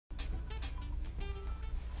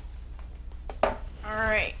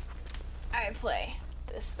Alright. I play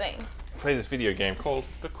this thing. Play this video game called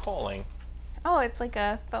The Calling. Oh, it's like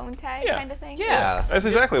a phone tag kind of thing? Yeah. That's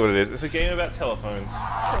exactly what it is. It's a game about telephones.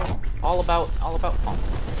 Cool. All about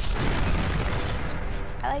phones.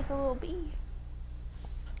 I like the little bee.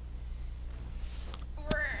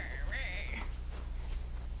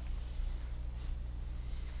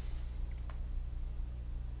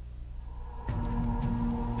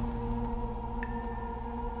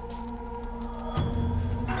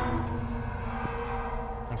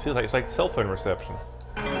 It's like cell phone reception.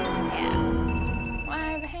 Yeah. Well,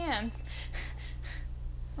 I have hands.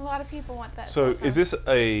 A lot of people want that. So is this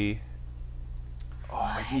a...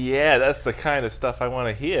 Oh, What? yeah, that's the kind of stuff I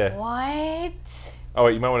want to hear. What? Oh,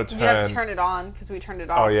 wait, you might want to turn... You have to turn it on, because we turned it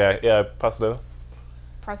off. Oh, yeah, pass it over.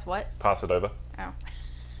 Press what? Pass it over. Oh.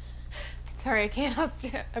 Sorry, I can't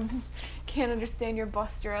understand your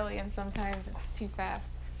Australian sometimes. It's too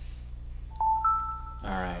fast. All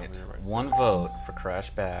right. One vote for Crash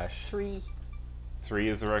Bash. 3. 3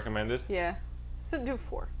 is the recommended? Yeah. So do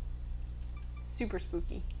 4. Super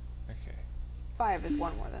spooky. Okay. 5 is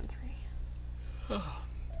 1 more than 3.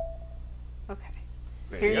 Okay.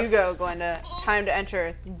 There Here you go, Glenda. Time to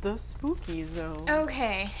enter the spooky zone.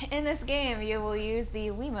 Okay, in this game you will use the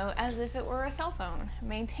Wiimote as if it were a cell phone.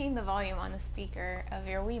 Maintain the volume on the speaker of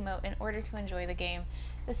your Wiimote in order to enjoy the game.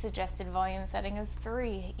 The suggested volume setting is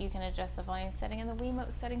 3. You can adjust the volume setting in the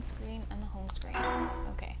Wiimote settings screen and the home screen.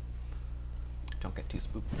 Okay. Don't get too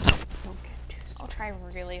spooked. Don't get too I'll try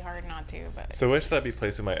really hard not to, but... So where should I be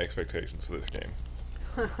placing my expectations for this game?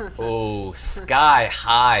 Oh, sky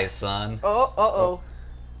high, son. Oh.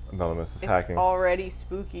 Anonymous is It's hacking. already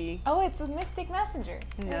spooky. Oh, it's a Mystic Messenger.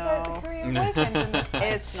 No. The Korean boyfriend's in this one.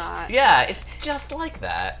 It's not. Yeah, it's just like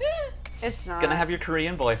that. It's not. Gonna have your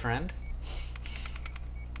Korean boyfriend.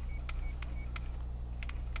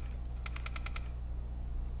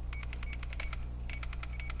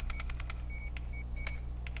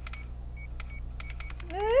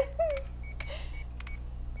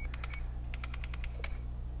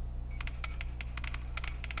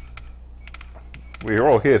 We're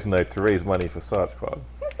all here tonight to raise money for Sarge Club.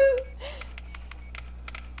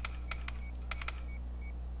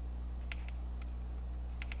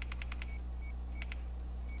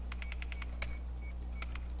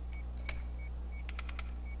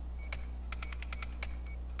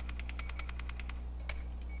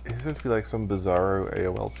 Is this going to be like some bizarro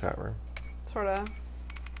AOL chat room? Sorta.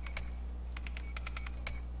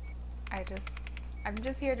 I'm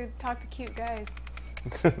just here to talk to cute guys.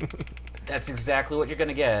 That's exactly what you're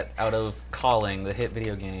gonna get out of Calling, the hit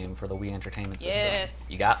video game for the Wii Entertainment System. Yes.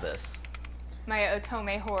 You got this. My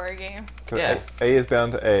Otome horror game. So Yeah. A is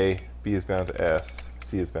bound to A, B is bound to S,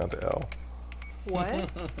 C is bound to L. What?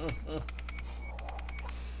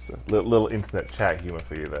 So little internet chat humor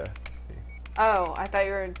for you there. Oh, I thought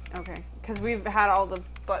you were... Okay. Because we've had all the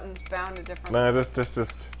buttons bound to different... No, just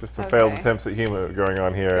some failed Okay. attempts at humor going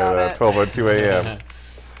on here Got at it. 12:02 a.m.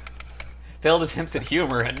 Failed attempts at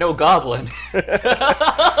humor and no goblin. Wow.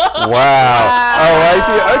 Oh, I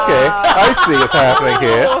see. Okay, I see what's happening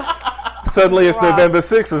here. Suddenly it's Wow. November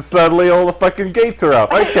 6th and suddenly all the fucking gates are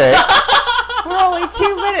up. Okay. We're only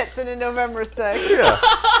 2 minutes into November 6th. Yeah.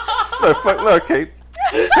 No, fuck, no, okay.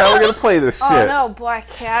 How are we going to play this shit? Oh no, Black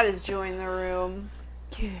Cat has joined the room.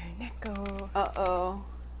 Neko. Uh-oh.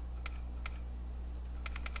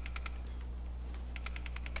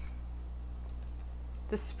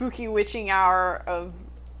 The spooky witching hour of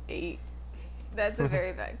 8 That's a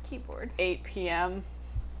very bad keyboard. p.m.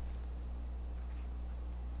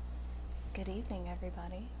 Good evening,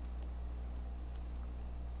 everybody.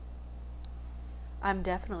 I'm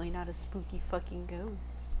definitely not a spooky fucking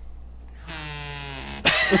ghost.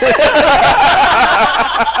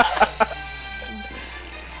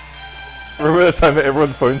 Remember the time that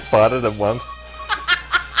everyone's phones farted at once?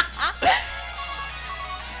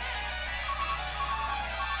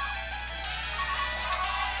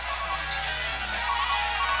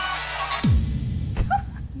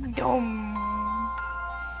 Dum.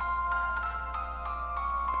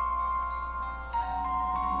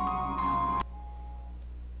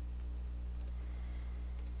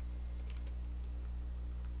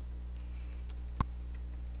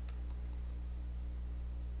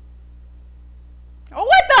 Oh,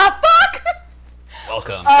 what the fuck?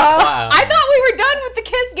 Welcome. I thought we were done with the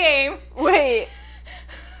kiss game. Wait.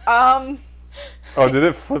 Oh, did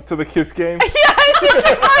it flip to the kiss game? Yeah, I think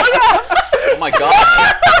it might have. Oh my god.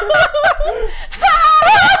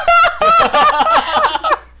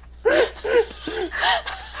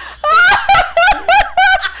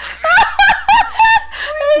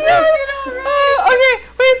 Okay,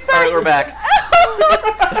 wait, it's back. Alright, we're back.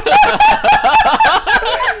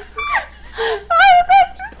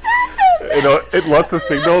 You know, it lost the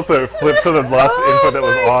signal, so it flipped to the last input that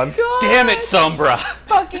was on. Damn it, Sombra!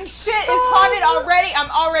 Fucking shit is haunted already. I'm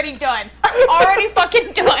already done. Already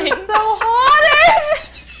fucking done. So haunted!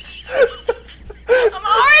 I'm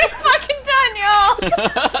already fucking done, y'all.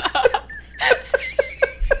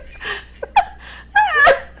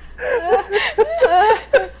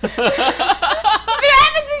 If it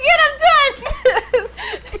happens again, I'm done.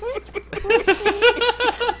 Too spooky.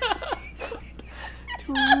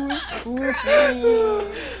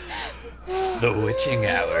 The witching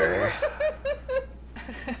hour.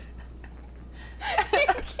 You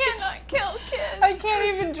cannot kill kids. I can't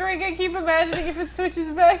even drink. I keep imagining if it switches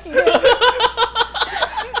back again.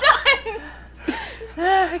 I'm done.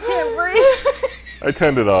 I can't breathe. I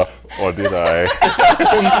turned it off, or did I?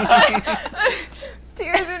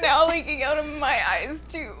 Tears are now leaking out of my eyes,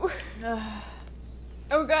 too.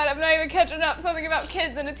 Oh god, I'm not even catching up. Something about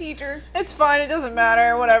kids and a teacher. It's fine. It doesn't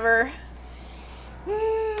matter. Whatever.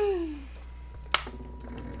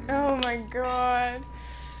 Oh my god.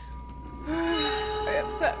 I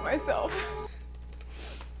upset myself.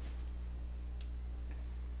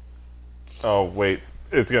 Oh, wait.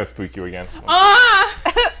 It's gonna spook you again. Ah!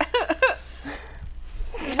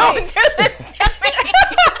 Don't do this to me!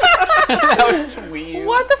 That was weird.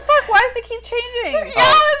 What the fuck? Why does it keep changing?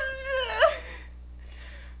 Yes!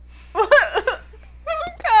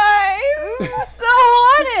 Guys! This is so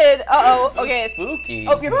haunted. Uh-oh. Okay. Spooky.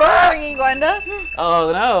 Oh, your phone's ringing, Glenda.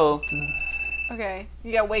 Oh no. Okay.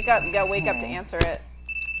 You gotta wake up. You gotta wake up to answer it.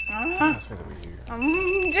 That's really weird.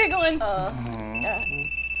 I'm jiggling.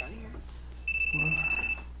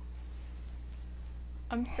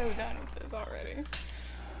 I'm so done with this already.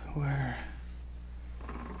 Where?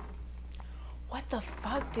 What the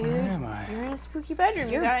fuck, dude? Where am I? You're in a spooky bedroom.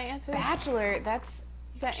 You're you gotta answer this. Bachelor, that's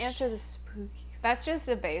You gotta answer the spooky. just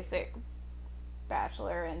a basic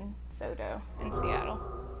bachelor in Sodo in Seattle.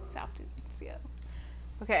 South Seattle.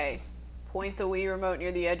 Okay. Point the Wii remote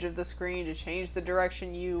near the edge of the screen to change the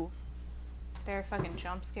direction you... If there are fucking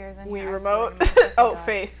jump scares in Wii here. I remote? swear to Oh, God.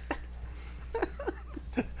 face.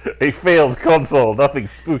 A failed console, nothing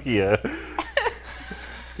spookier.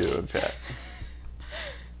 Do it in chat.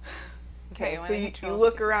 Okay, when so I you control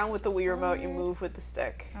look stick. around with the Wii remote, you move with the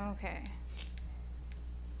stick. Okay.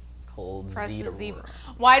 Hold Press Z the to Z. run.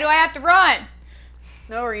 Why do I have to run?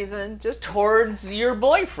 No reason, just... Towards your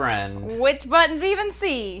boyfriend. Which buttons even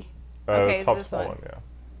C? Okay, it's top this small one. yeah.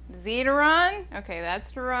 Z to run. Okay,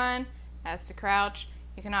 that's to run. That's to crouch.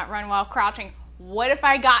 You cannot run while crouching. What if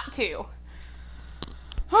I got to?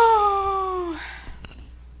 Oh,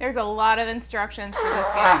 there's a lot of instructions for this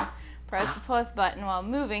game. Press the plus button while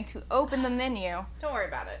moving to open the menu. Don't worry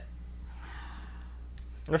about it.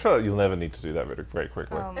 I feel like you'll never need to do that very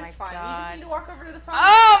quickly. Oh my It's fine. You just god. need to walk over to the phone.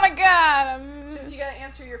 Oh my god. Just you gotta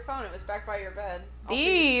answer your phone. It was back by your bed.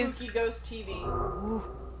 These. Also, spooky ghost TV.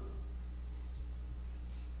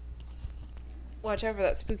 Watch out for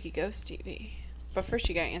that spooky ghost TV. But first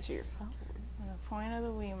you gotta answer your phone. The point of the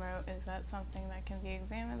Wiimote is that something that can be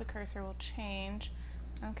examined. The cursor will change.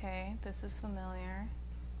 Okay, this is familiar.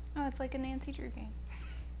 Oh, it's like a Nancy Drew game.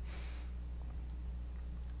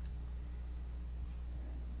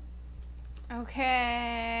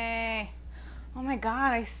 Okay. Oh my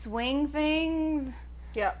god, I swing things.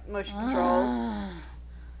 Yep, motion controls.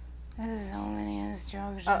 This is so many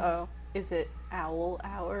instructions. Uh-oh. Is it owl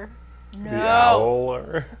hour? No. The owl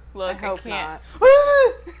or... Look, I hope can't.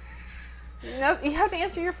 No, you have to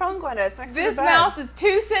answer your phone, Glenda. It's next to This the bed. mouse is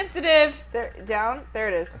too sensitive. There, down. There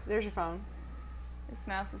it is. There's your phone. This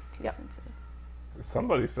mouse is too Yep. sensitive.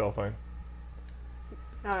 Somebody's cell phone.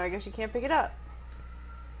 No, I guess you can't pick it up.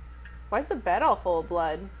 Why is the bed all full of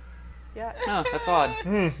blood? Yeah. Oh, that's odd.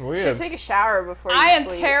 You Weird. should take a shower before you I am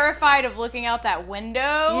sleep. terrified of looking out that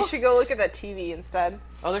window. You should go look at that TV instead.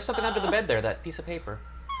 Oh, there's something under the bed there, that piece of paper.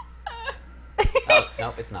 Oh,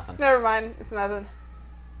 no, it's nothing. Never mind. It's nothing.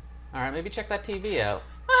 Alright, maybe check that TV out.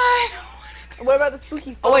 I don't want to. What about the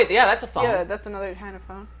spooky phone? Oh, wait, yeah, that's a phone. Yeah, that's another kind of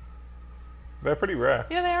phone. They're pretty rare.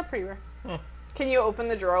 Yeah, they are pretty rare. Can you open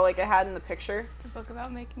the drawer like I had in the picture? It's a book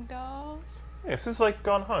about making dolls. Yeah, this is like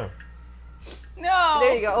Gone Home. No.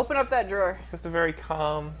 There you go. Open up that drawer. It's just a very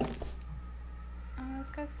calm... Oh, it's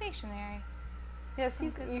got stationery. Yes, Some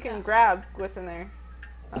good you can stuff. grab what's in there.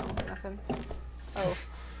 Oh, nothing. Oh.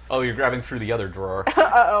 Oh, you're grabbing through the other drawer.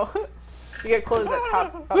 Uh-oh. You get clothes at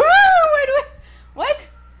top. Oh. Wait, wait. What?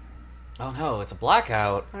 Oh no, it's a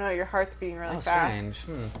blackout. Oh no, your heart's beating really Oh, fast.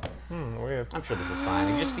 strange. weird. I'm sure this is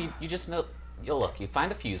fine. You just know. You'll look. You find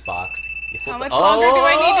the fuse box. You flip How the- much longer do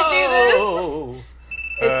I need to do this? Oh!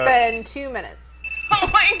 It's been 2 minutes. Oh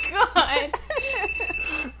my god.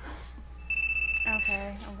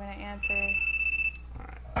 Okay, I'm gonna answer.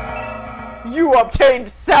 You obtained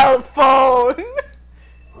cell phone!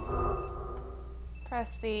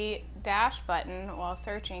 Press the dash button while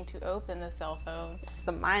searching to open the cell phone. It's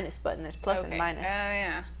the minus button. There's plus and minus. Oh,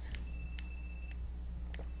 yeah.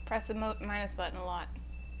 Press the minus button a lot.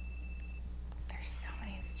 There's so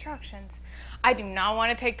many instructions. I do not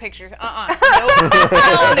want to take pictures. Nope.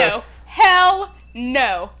 Hell no. Hell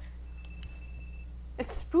no.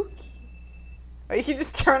 It's spooky. Oh, you can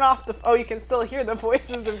just turn off the... Oh, you can still hear the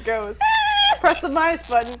voices of ghosts. Press the minus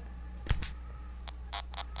button.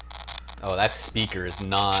 Oh, that speaker is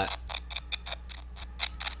not...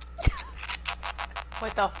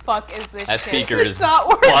 What the fuck is this That shit? speaker It's is not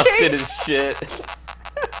working. busted as shit.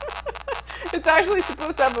 It's actually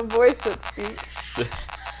supposed to have a voice that speaks.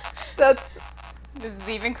 That's... This is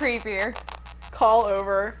even creepier. Call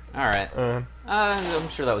over. Alright. I'm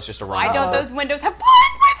sure that was just a wrong... Why don't those windows have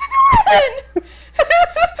blinds? Why is the door open?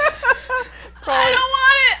 I don't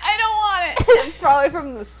want it. I don't want it. It's probably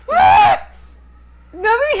from the spook.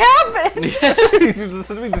 Nothing happened! He's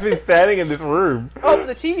just been standing in this room. Oh,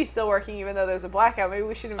 the TV's still working even though there's a blackout. Maybe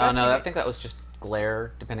we should Oh investigate. no, I think that was just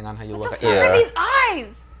glare, depending on how you look What at the it. fuck are Yeah. these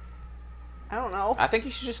eyes? I don't know. I think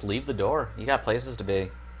you should just leave the door. You got places to be.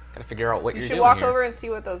 Gotta figure out what You you're should doing walk here. over and see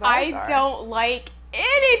what those eyes are. I don't like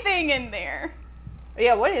anything in there.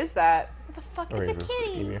 Yeah, what is that? What the fuck? Oh, It's a he's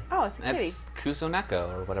kitty. Oh, it's a kitty. That's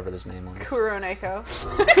Kusoneko, or whatever his name was. Kuroneko.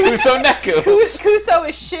 Kusoneko! Kuso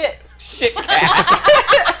is shit. Shit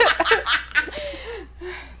cat!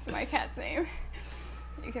 It's my cat's name.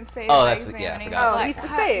 You can say Oh, the that's- exam yeah, I name. forgot. Oh, Black he's the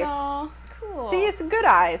cat. save. Oh, cool. See, it's good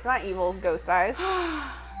eyes, not evil ghost eyes.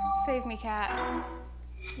 Save me, cat.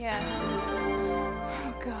 Yes.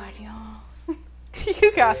 Oh god, y'all.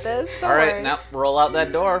 You got this. Don't worry. Alright, now roll out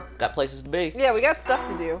that door. Got places to be. Yeah, we got stuff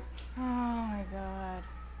to do. Oh my god.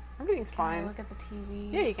 Everything's Can I fine. look at the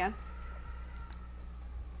TV? Yeah, you can.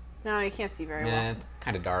 No, you can't see very Yeah, well. it's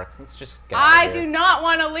kind of dark. Let's just get out of I here. do not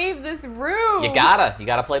want to leave this room. You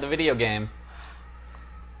gotta play the video game.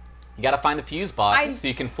 You gotta find the fuse box I- so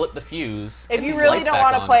you can flip the fuse. If get you these really lights don't back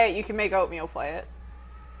want to on. play it, you can make Oatmeal play it. I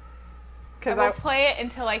Because will play it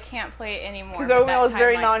until I can't play it anymore. but Oatmeal that is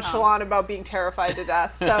very time might come. nonchalant about being terrified to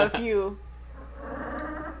death. So if you...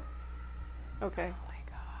 Okay. Oh my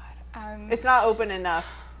god. It's not open enough.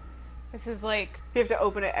 This is like You have to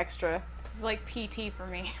open it extra. PT for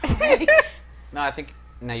me. No, I think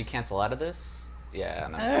now you cancel out of this. Yeah,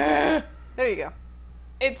 no. There you go.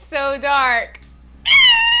 It's so dark.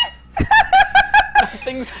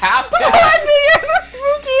 Things happen. I had to hear the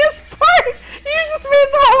spookiest part. You just made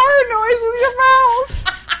the horror noise with your mouth.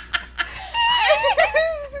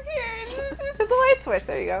 I'm scared. There's a light switch.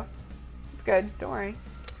 There you go. It's good. Don't worry.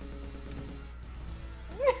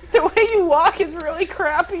 The way you walk is really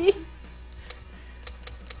crappy.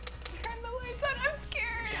 Turn the lights on. I'm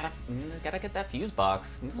scared. Gotta get that fuse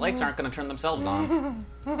box. These lights aren't gonna turn themselves on.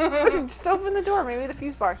 Just open the door. Maybe the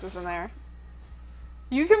fuse box is in there.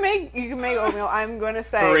 You can make Oatmeal. I'm going to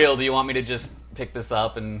say For real, do you want me to just pick this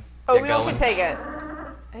up and get Oatmeal going? can take it.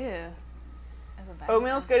 Ew. That's a bad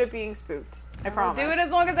Oatmeal's good at being spooked. I I'll promise. do it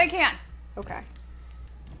as long as I can. Okay.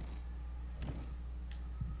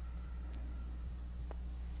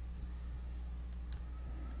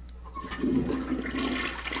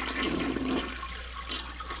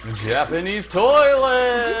 Japanese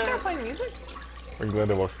toilet! Did you start playing music? When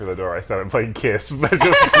Glenda walked through the door, I started playing Kiss, but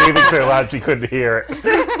just screaming so loud she couldn't hear it.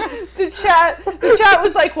 The chat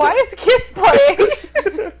was like, "Why is Kiss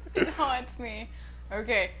playing?" It haunts me.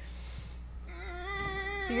 Okay.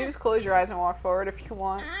 You can just close your eyes and walk forward if you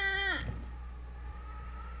want.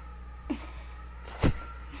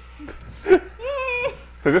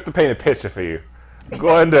 So just to paint a picture for you,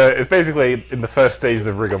 Glenda is basically in the first stages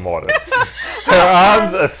of rigor mortis. Her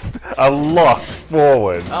arms are locked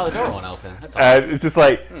forward. Oh, the door won't open. That's all. And it's just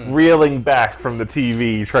like reeling back from the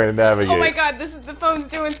TV trying to navigate. Oh my god, this is the phone's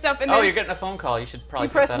doing stuff and Oh, there's- you're getting a phone call. You should probably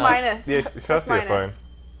You press pick that up. minus. Yeah, you Press should your phone.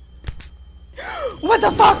 What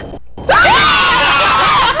the fuck?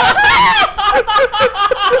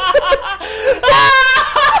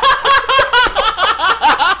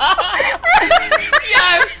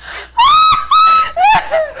 Yes!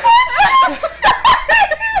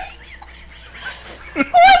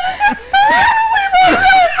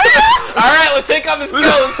 Alright, let's take on this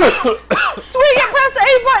ghost! Swing it, press the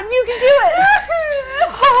A button, you can do it!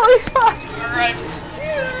 Holy fuck! Alright.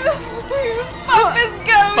 Fuck this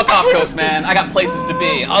ghost. Fuck off, ghost man. I got places to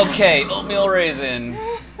be. Okay, oatmeal raisin.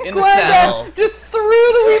 In the cell. Glenda just threw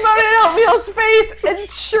the Wiimote in Oatmeal's face and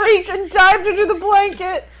shrieked and dived under the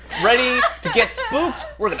blanket. ready to get spooked.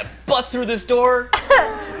 We're gonna bust through this door. Rip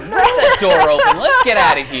that door open. Let's get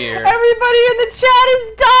out of here. Everybody in the chat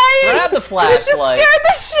is dying. Grab the You flashlight. just scared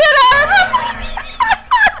the shit out of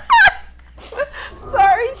them.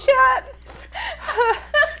 Sorry, chat.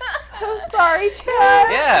 I'm sorry,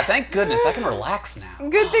 chat. Yeah, thank goodness. I can relax now.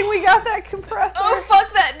 Good thing we got that compressor. Oh,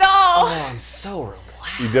 fuck that doll! Oh, I'm so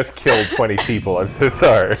relaxed. You just killed 20 people. I'm so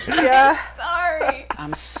sorry. Yeah. Sorry.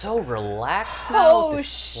 I'm so relaxed now with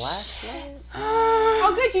this flashlight.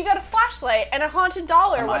 Oh, good. You got a flashlight and a haunted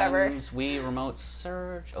doll or Some whatever. items, Wii remote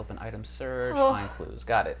search, open item search, Oh. find clues.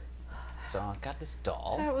 Got it. So I've got this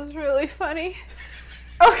doll. That was really funny.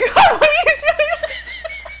 Oh, God. What are you doing?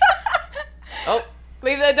 Oh,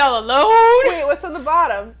 Leave that doll alone! Wait, what's on the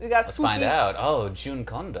bottom? We got let's spooky. find out. Oh, Jun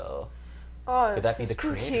Kondo. Oh, Could that be it's the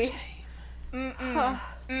spooky. creator's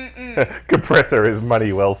name? Compressor is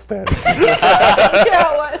money well spent.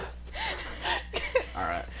 Yeah, it was.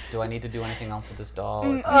 Alright. Do I need to do anything else with this doll?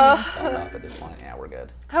 Or back off at this point? Yeah, we're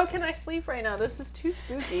good. How can I sleep right now? This is too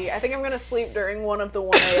spooky. I think I'm gonna sleep during one of the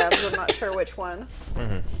 1 a.m.s. I'm not sure which one.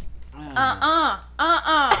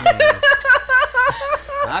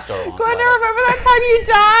 That door won't Glenda, slide remember that time you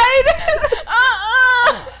died?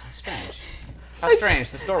 up. That's strange. How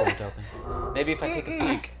strange. This door won't open. Maybe if I take a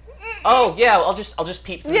peek. Oh yeah, I'll just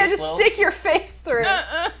peek through Yeah, this just little... stick your face through.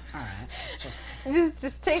 Alright, just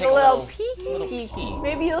Just take Take a a little little peeky. peek.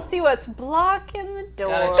 Maybe you'll see what's blocking the door.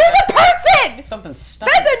 Gotta There's a person! something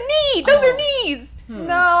stunning. That's a knee! Those are knees!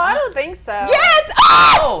 No, I don't think so. Yes!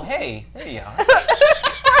 Oh! Oh, hey, there you are.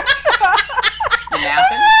 You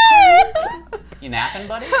napping? You napping,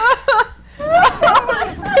 buddy?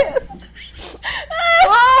 Piss.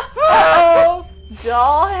 Uh-oh.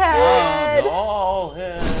 Doll head. Oh,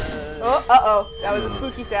 head. Oh, uh-oh. That was a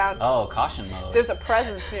spooky sound. Oh, caution mode. There's a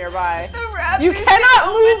presence nearby. The raptors You cannot can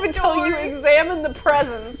move open until you doors. examine the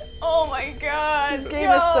presence. Oh my god. This game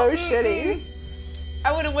is so shitty.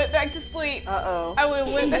 I would have went back to sleep. Uh-oh. I would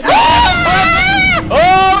have went back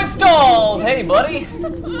Oh, it's dolls! Hey, buddy.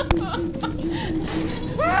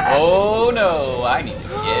 Oh no, I need to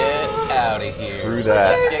get out of here. Through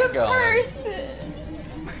that. Let's There's get a going. person.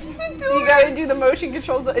 You gotta do the motion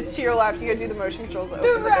controls. It's to your left. You gotta do the motion controls to The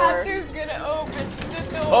open the door. raptor's gonna open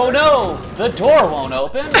the door. Oh no, the door won't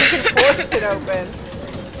open. Force it open.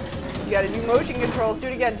 You gotta do motion controls. Do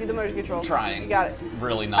it again. Do the motion controls. Trying. You got it. It's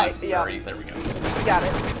really not yeah. very. There we go. You got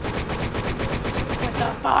it. What the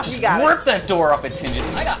fuck? Just got it. rip that door off its hinges.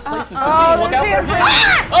 I got places to Oh, be. Look there's out for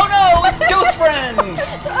handprints. him. Oh no, it's Ghost Friend.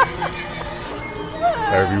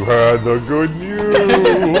 Have you heard the good news?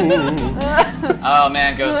 Oh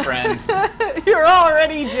man, Ghost Friend. You're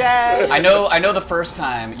already dead. I know the first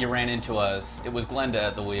time you ran into us, it was Glenda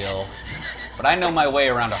at the wheel. But I know my way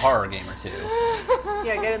around a horror game or two.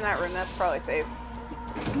 Yeah, get in that room. That's probably safe.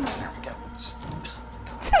 There we go. Just,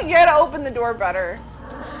 You gotta open the door better.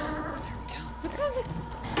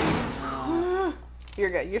 You're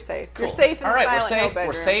good. You're safe. You're cool. safe in All the right, silent we're safe. hill bedroom.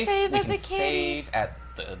 We're safe. Save We at can the kitty. save at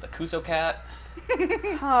the Kuso cat.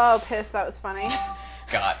 Oh, piss. That was funny.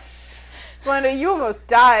 God. Glenda, you almost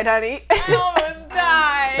died, honey. I almost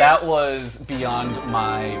died. That was beyond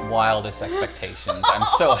my wildest expectations. I'm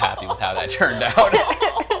so happy with how that turned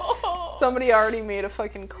out. Somebody already made a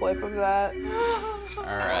fucking clip of that.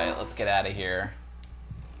 Alright, let's get out of here.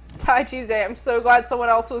 Tie Tuesday. I'm so glad someone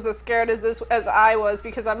else was as scared as I was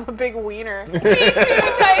because I'm a big wiener.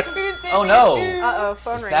 Oh no! Uh-oh,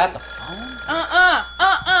 phone Is ring. that the phone?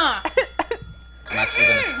 I'm actually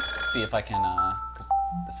gonna see if I can, because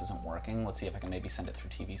this isn't working. Let's see if I can maybe send it through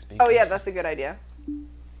TV speakers. Oh yeah, that's a good idea.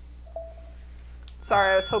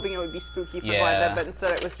 Sorry, I was hoping it would be spooky for Yeah. Glenda, but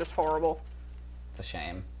instead it was just horrible. It's a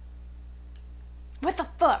shame. What the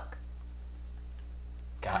fuck?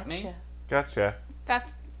 Got me? Gotcha.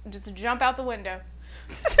 Fast, just jump out the window.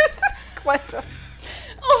 Glenda.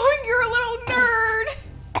 Oh, you're a little nerd.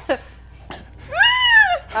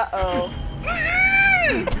 Uh-oh.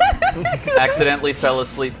 Accidentally fell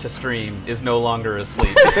asleep to stream. Is no longer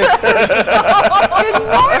asleep. Good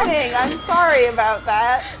morning. I'm sorry about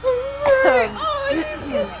that.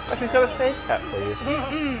 But she's got a safe cat for you.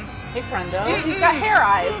 Hey, friendo. She's got hair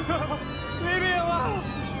eyes.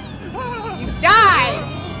 You died.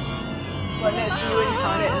 Glenda, it's you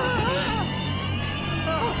incarnate in the cage.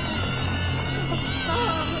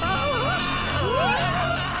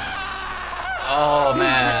 Oh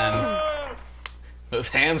man, those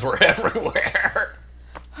hands were everywhere.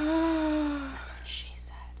 That's what she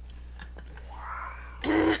said.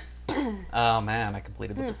 Oh man, I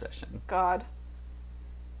completed the possession. God.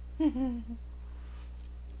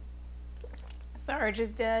 Sarge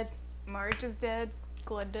is dead. Marge is dead.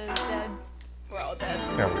 Glenda is dead. We're all dead.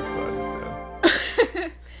 Every side is dead.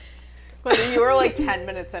 But you were like 10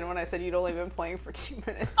 minutes in when I said you'd only been playing for 2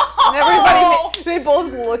 minutes. And everybody, they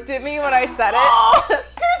both looked at me when I said it. Oh,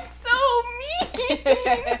 you're so mean.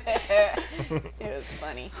 It was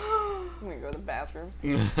funny. I'm gonna go to the bathroom.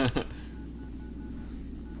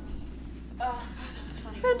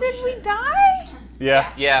 So did we die?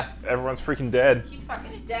 Yeah. Yeah. Everyone's freaking dead. He's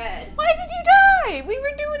fucking dead. Why did you die? We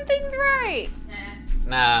were doing things right.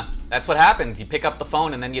 Nah, that's what happens. You pick up the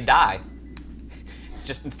phone and then you die. It's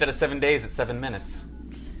just instead of 7 days, it's 7 minutes.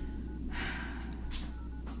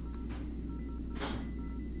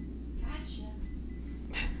 Gotcha.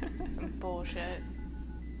 Some bullshit.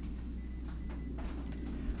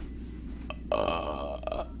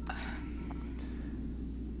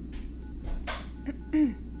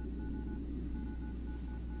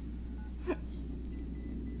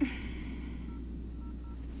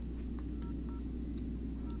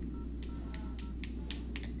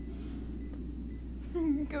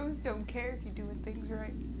 Ghosts don't care if you're doing things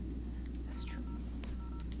right. That's true.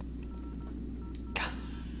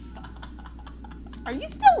 Are you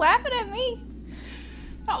still laughing at me?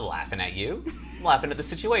 Not laughing at you. I'm laughing at the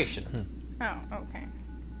situation. Oh, okay.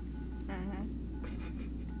 Mm-hmm.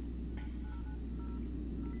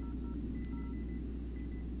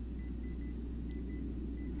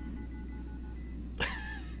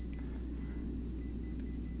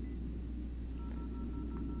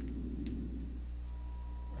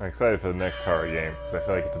 I'm excited for the next horror game because I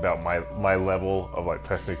feel like it's about my level of like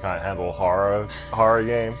person who can't handle horror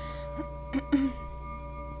game.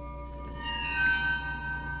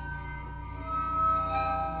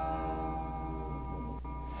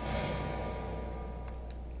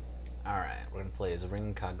 Alright, we're gonna play as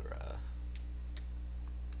Ring Kagura.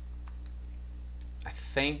 I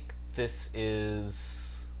think this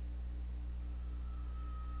is...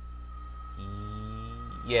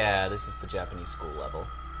 Yeah, this is the Japanese school level.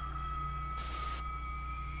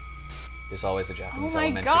 There's always a Japanese Oh my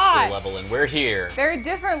elementary God. school level, and we're here. There are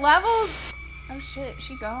different levels? Oh shit,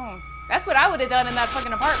 she gone. That's what I would have done in that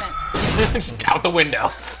fucking apartment. Just out the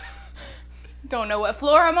window. Don't know what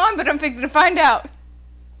floor I'm on, but I'm fixing to find out.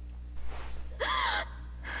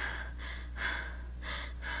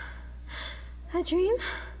 A dream?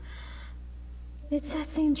 It's that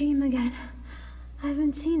same dream again. I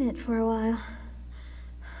haven't seen it for a while.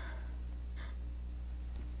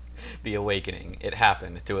 The awakening. It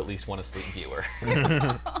happened to at least one asleep viewer.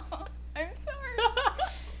 I'm sorry.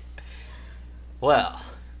 Well,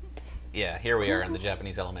 yeah, here we are in the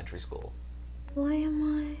Japanese elementary school. Why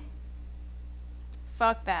am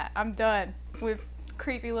Fuck that. I'm done with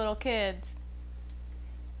creepy little kids.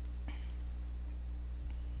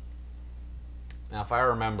 Now, if I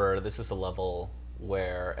remember, this is a level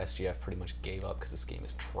where SGF pretty much gave up because this game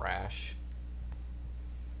is trash.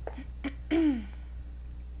 You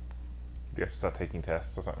have to start taking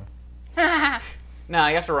tests or something. No,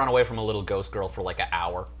 you have to run away from a little ghost girl for like an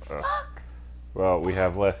hour. Fuck. Well, we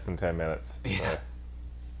have less than 10 minutes. So. Yeah.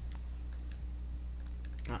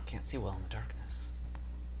 Oh, can't see well in the darkness.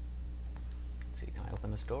 Let's see, can I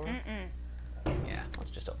open this door? Yeah, let's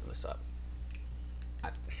just open this up.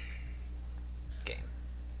 Game.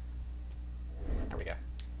 There we go.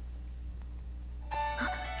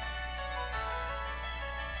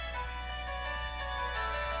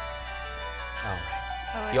 Oh.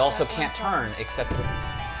 Oh, You also it's that can't one song. turn except with left.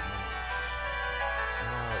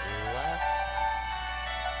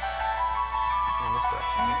 In this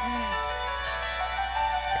direction.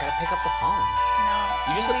 I gotta pick up the phone.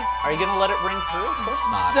 No. You just are you gonna let it ring through? Of course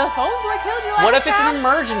not. The phone's what killed you last What if it's time? an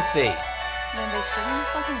emergency? Then they shouldn't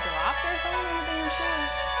fucking drop their phone on the damn shoe.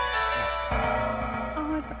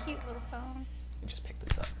 Oh, it's a cute little phone. You just pick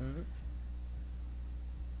this up.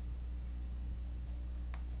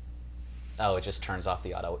 Oh, it just turns off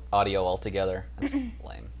the audio altogether. That's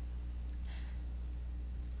lame.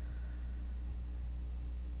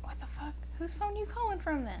 What the fuck? Whose phone are you calling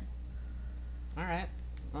from then? All right.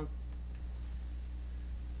 Well,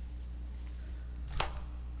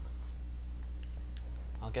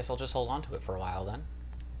 I guess I'll just hold on to it for a while then.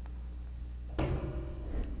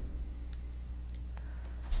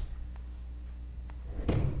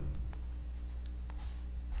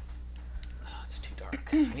 Oh, it's too dark.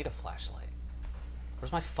 I need a flashlight.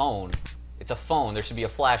 Where's my phone? It's a phone. There should be a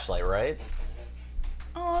flashlight, right?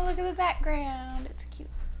 Oh, look at the background. It's cute.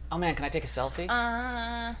 Oh man, can I take a selfie?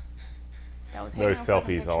 Don't take No no fucking selfies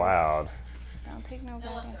pictures. allowed. Don't take no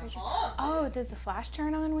Unless fucking they're pictures. allowed to. Oh, does the flash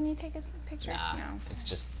turn on when you take a picture? Nah, No. it's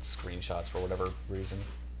just screenshots for whatever reason.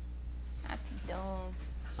 That's dumb.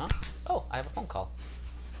 Huh? Oh, I have a phone call.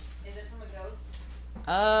 Is it from a ghost?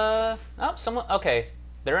 Oh, someone. Okay,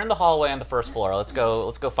 they're in the hallway on the first floor. Let's go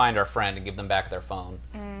find our friend and give them back their phone.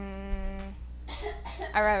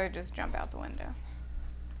 I'd rather just jump out the window.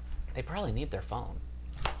 They probably need their phone.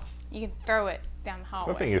 You can throw it down the hallway.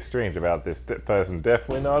 Something is strange about this person.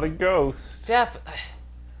 Definitely not a ghost. Jeff,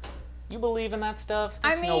 you believe in that stuff?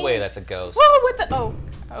 I There's no mean- way that's a ghost. Whoa, what the?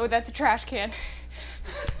 Oh, that's a trash can.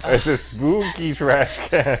 It's a spooky trash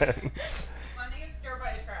can. Finding it scared by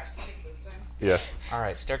a trash can existing. Yes. All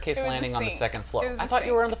right, staircase It was a landing on the sink. second floor. It was I a thought you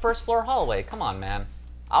sink. were in the first floor hallway. Come on, man.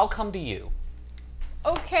 I'll come to you.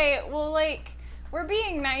 Okay, well, like, we're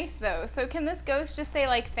being nice though. So can this ghost just say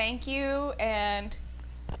like thank you and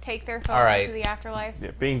take their phone All right. to the afterlife?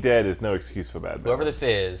 Yeah, being dead is no excuse for bad Whoever business.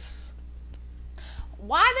 this is,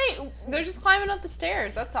 Why they? They're just climbing up the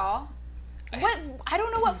stairs. That's all. What? I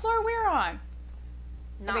don't know what floor we're on.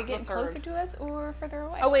 Not Are they the getting third. closer to us or further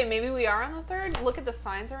away? Oh wait, maybe we are on the third. Look at the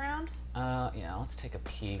signs around. yeah, let's take a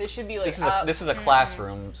peek. They should be like This is up. this is a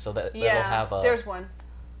classroom, so that yeah. that'll have a. There's one.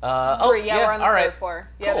 Oh, Three. Yeah, we're on the all third right. floor.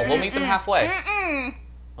 Cool. Yeah, We'll meet them halfway. Mm-mm.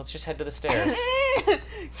 Let's just head to the stairs.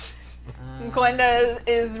 Glenda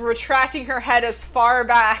is retracting her head as far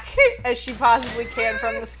back as she possibly can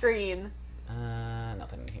from the screen.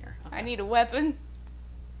 Nothing in here. I need a weapon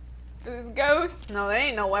for this ghost. No, there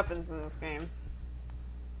ain't no weapons in this game.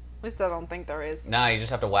 At least I don't think there is. Nah, you just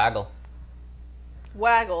have to waggle.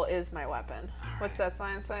 Waggle is my weapon. What's that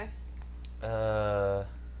sign say? You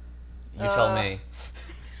tell me.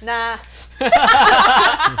 Nah.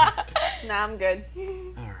 Nah, I'm good.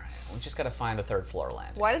 All right, we just gotta find the third floor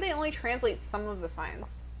landing. Why do they only translate some of the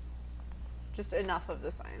signs? Just enough of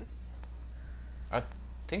the signs. I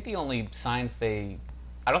think the only signs I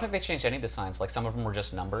don't think they changed any of the signs. Like some of them were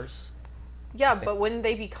just numbers. Yeah, but wouldn't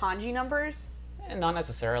they be kanji numbers? Not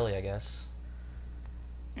necessarily, I guess.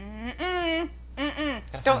 Mm-mm. Mm-mm. Gotta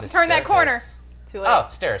find Don't this turn that corner. staircase. Too late. Oh,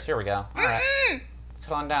 stairs. Here we go. All right. Mm-mm. Let's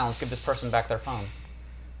head on down. Let's give this person back their phone.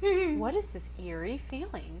 What is this eerie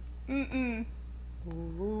feeling? Mm-mm.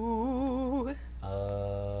 Ooh.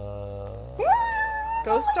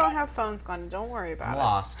 Ghosts don't have phones, Glenda. Don't worry about I'm it.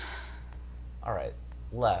 lost. All right.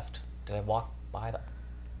 Left. Did I walk by the...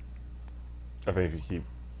 I think if you keep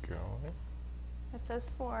going. It says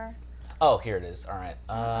 4. Oh, here it is. All right.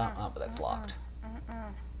 But that's locked.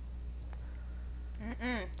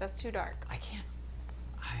 Mm-mm. That's too dark. I can't...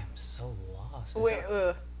 I am so lost. Is Wait,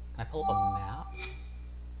 there- Can I pull up a map?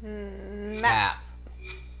 Map.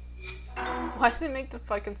 Why does it make the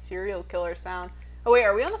fucking serial killer sound? Oh wait,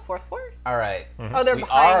 are we on the 4th floor? All right. Oh, they're We are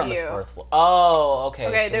behind on the you. fourth floor. Oh, okay.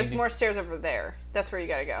 Okay, so there's maybe- more stairs over there. That's where you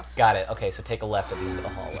gotta go. Got it. Okay, so take a left at the end of the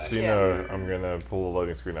hallway. So you Yeah. know I'm gonna pull the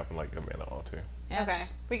loading screen up in like a minute or two. Yeah, Okay,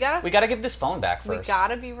 just- we gotta We gotta give this phone back first. we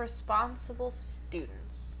gotta be responsible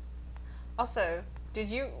students. Also,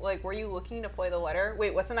 were you looking to play the letter?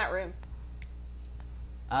 Wait, what's in that room?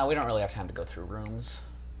 We don't really have time to go through rooms.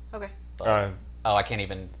 Okay. But, I can't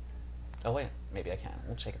even... Oh, wait. Maybe I can.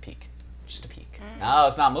 We'll take a peek. Just a peek. No,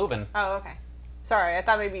 it's not moving. Oh, okay. Sorry, I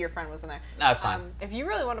thought maybe your friend was in there. No, it's fine. If you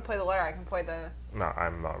really want to play the letter, I can play the... No,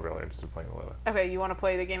 I'm not really interested in playing the letter. Okay, you want to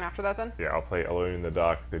play the game after that then? Yeah, I'll play Alone in the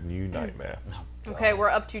Dark, the new nightmare. Oh, Okay, God. we're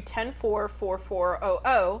up to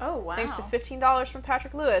 10-4-4-4-0-0. Oh, wow. Thanks to $15 from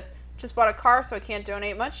Patrick Lewis. Just bought a car, so I can't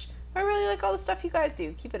donate much. I really like all the stuff you guys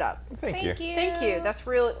do. Keep it up. Thank you. Thank you. That's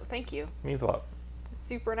real. Thank you. Means a lot. It's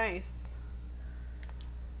super nice.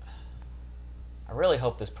 I really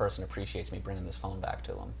hope this person appreciates me bringing this phone back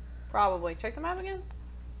to them. Probably. Check the map again?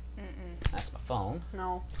 That's my phone.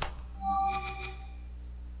 No.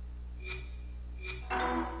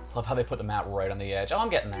 Love how they put the map right on the edge. Oh, I'm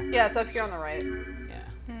getting there. Yeah, it's up here on the right.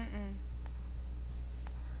 Yeah.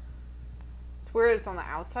 It's weird it's on the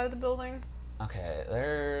outside of the building. Okay,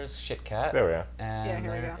 there's Shit Cat. There we are. And Yeah,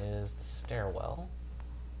 here we there go. is the stairwell.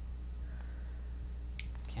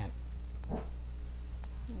 Can't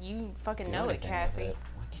You fucking do know it, anything with Cassie. it.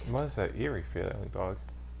 Why can't What is that eerie feeling, dog?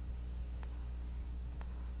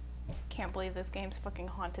 Can't believe this game's fucking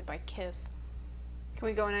haunted by Kiss. Can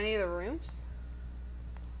we go in any of the rooms?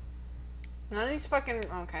 None of these fucking...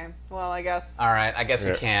 Okay. Well, I guess... All right, I guess we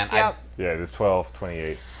Yeah. can't. Yep. Yeah, it is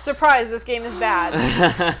 12:28. Surprise, this game is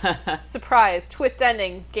bad. Surprise, twist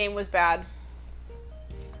ending, game was bad.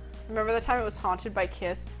 Remember the time it was haunted by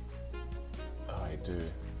Kiss? I do.